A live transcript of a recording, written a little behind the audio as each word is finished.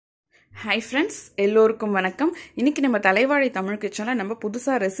Hi friends, எல்லோருக்கும் வணக்கம். இன்னைக்கு நம்ம தலைவாழை தமிழ் கிச்சன்ல நம்ம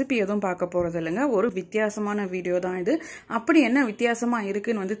புதுசா ரெசிபி எதுவும் பார்க்க போறது இல்லங்க. ஒரு வித்தியாசமான வீடியோ தான் இது. அப்படி என்ன வித்தியாசமா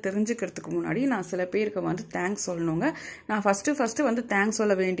இருக்குன்னு தெரிஞ்சுக்கிறதுக்கு முன்னாடி நான் சில பேருக்கு தேங்க்ஸ் சொல்லணுங்க. நான் ஃபர்ஸ்ட் தேங்க்ஸ்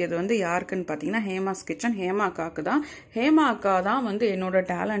சொல்ல வேண்டியது யாருக்குன்னு பாத்தீங்கன்னா ஹேமாஸ் கிச்சன் ஹேமா அக்காக்கு தான். ஹேமா அக்கா தான் என்னோட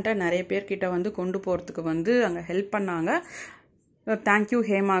டேலண்ட்டை நிறைய பேர்கிட்ட கொண்டு போறதுக்கு அங்க ஹெல்ப் பண்ணாங்க. தேங்க்யூ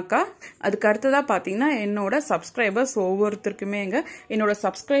ஹேமாக்கா. அதுக்கு அடுத்ததாக பார்த்தீங்கன்னா என்னோட சப்ஸ்கிரைபர்ஸ் ஒவ்வொருத்தருக்குமேங்க என்னோட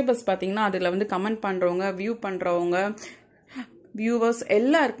சப்ஸ்கிரைபர்ஸ் பார்த்தீங்கன்னா அதில் கமெண்ட் பண்ணுறவங்க வியூ பண்ணுறவங்க வியூவர்ஸ்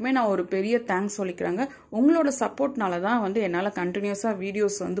எல்லாருக்குமே நான் ஒரு பெரிய தேங்க்ஸ் சொல்லிக்கிறேங்க. உங்களோட சப்போர்ட்னால தான் என்னால் கண்டினியூஸாக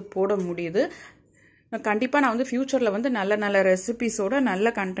வீடியோஸ் போட முடியுது. கண்டிப்பாக நான் ஃபியூச்சரில் நல்ல நல்ல ரெசிபிஸோட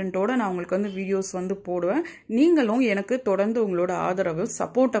நல்ல கண்டென்ட்டோட நான் உங்களுக்கு வீடியோஸ் போடுவேன். நீங்களும் எனக்கு தொடர்ந்து உங்களோட ஆதரவு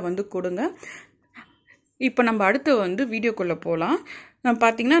சப்போர்ட்டை கொடுங்க. இப்போ நம்ம அடுத்து வீடியோக்குள்ளே போகலாம்.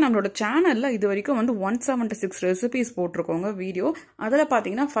 பார்த்தீங்கன்னா நம்மளோட சேனலில் இது வரைக்கும் 176 ரெசிபிஸ் போட்டிருக்கோங்க வீடியோ. அதில்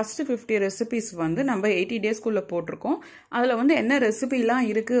பார்த்தீங்கன்னா ஃபர்ஸ்ட் 50 ரெசிபிஸ் நம்ம 80 டேஸ்க்குள்ளே போட்டிருக்கோம். அதில் என்ன ரெசிபிலாம்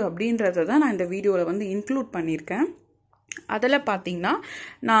இருக்குது அப்படின்றத தான் நான் இந்த வீடியோவில் இன்க்ளூட் பண்ணியிருக்கேன். அதில் பார்த்தீங்கன்னா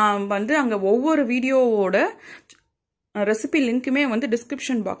நான் அங்கே ஒவ்வொரு வீடியோவோட ரெசிபி லிங்க்குமே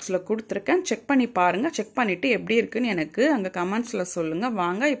டிஸ்கிரிப்ஷன் பாக்ஸில் கொடுத்துருக்கேன். செக் பண்ணி பாருங்கள். செக் பண்ணிவிட்டு எப்படி இருக்குன்னு எனக்கு அங்கே கமெண்ட்ஸில் சொல்லுங்கள்.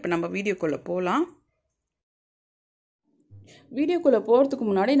 வாங்க இப்போ நம்ம வீடியோக்குள்ளே போகலாம். வீடியோக்குள்ளே போகிறதுக்கு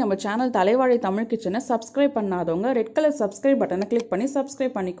முன்னாடி நம்ம சேனல் தலைவாழை தமிழ் கிச்சனை சப்ஸ்கிரைப் பண்ணாதவங்க ரெட் கலர் சப்ஸ்கிரைப் பட்டனை கிளிக் பண்ணி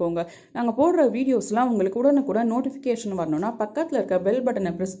சப்ஸ்கிரைப் பண்ணிக்கோங்க. நாங்கள் போடுற வீடியோஸ்லாம் உங்களுக்கு உடனுக்குடன் நோட்டிஃபிகேஷன் வரணும்னா பக்கத்தில் இருக்க பெல்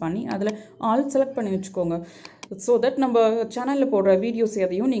பட்டனை ப்ரெஸ் பண்ணி அதில் ஆல் செலக்ட் பண்ணி வச்சுக்கோங்க. ஸோ தட் நம்ம சேனலில் போடுற வீடியோஸ்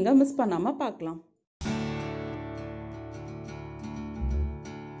எதையும் நீங்கள் மிஸ் பண்ணாமல் பார்க்கலாம்.